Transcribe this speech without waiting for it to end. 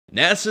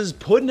NASA's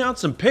putting out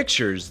some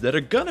pictures that are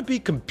gonna be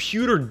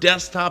computer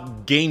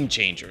desktop game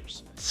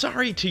changers.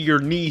 Sorry to your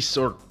niece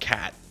or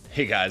cat.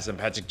 Hey guys, I'm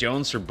Patrick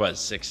Jones for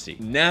Buzz60.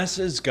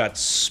 NASA's got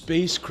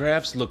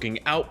spacecrafts looking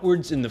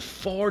outwards in the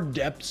far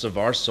depths of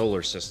our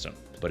solar system,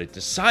 but it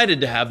decided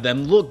to have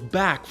them look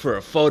back for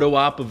a photo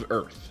op of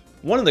Earth.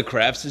 One of the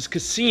crafts is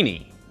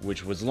Cassini,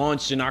 which was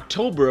launched in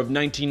October of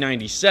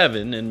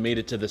 1997 and made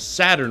it to the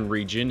Saturn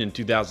region in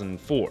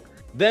 2004.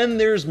 Then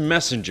there's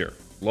Messenger,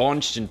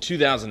 launched in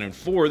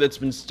 2004, that's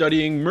been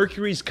studying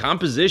Mercury's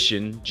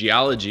composition,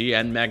 geology,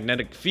 and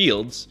magnetic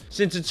fields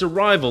since its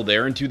arrival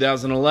there in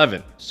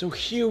 2011. So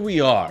here we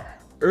are,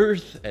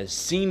 Earth as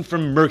seen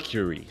from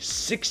Mercury,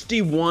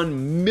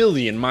 61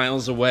 million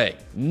miles away.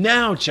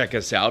 Now check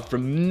us out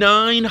from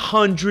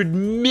 900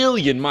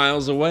 million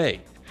miles away.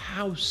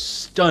 How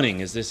stunning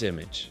is this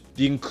image?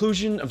 The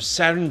inclusion of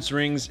Saturn's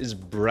rings is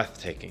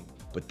breathtaking,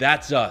 but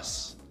that's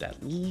us.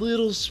 That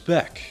little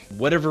speck.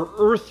 Whatever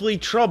earthly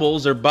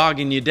troubles are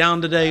bogging you down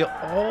today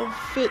all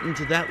fit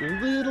into that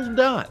little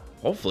dot.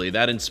 Hopefully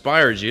that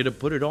inspires you to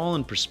put it all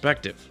in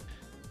perspective.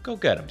 Go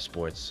get 'em,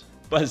 sports.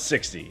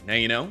 Buzz60. Now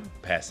you know,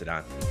 pass it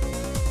on.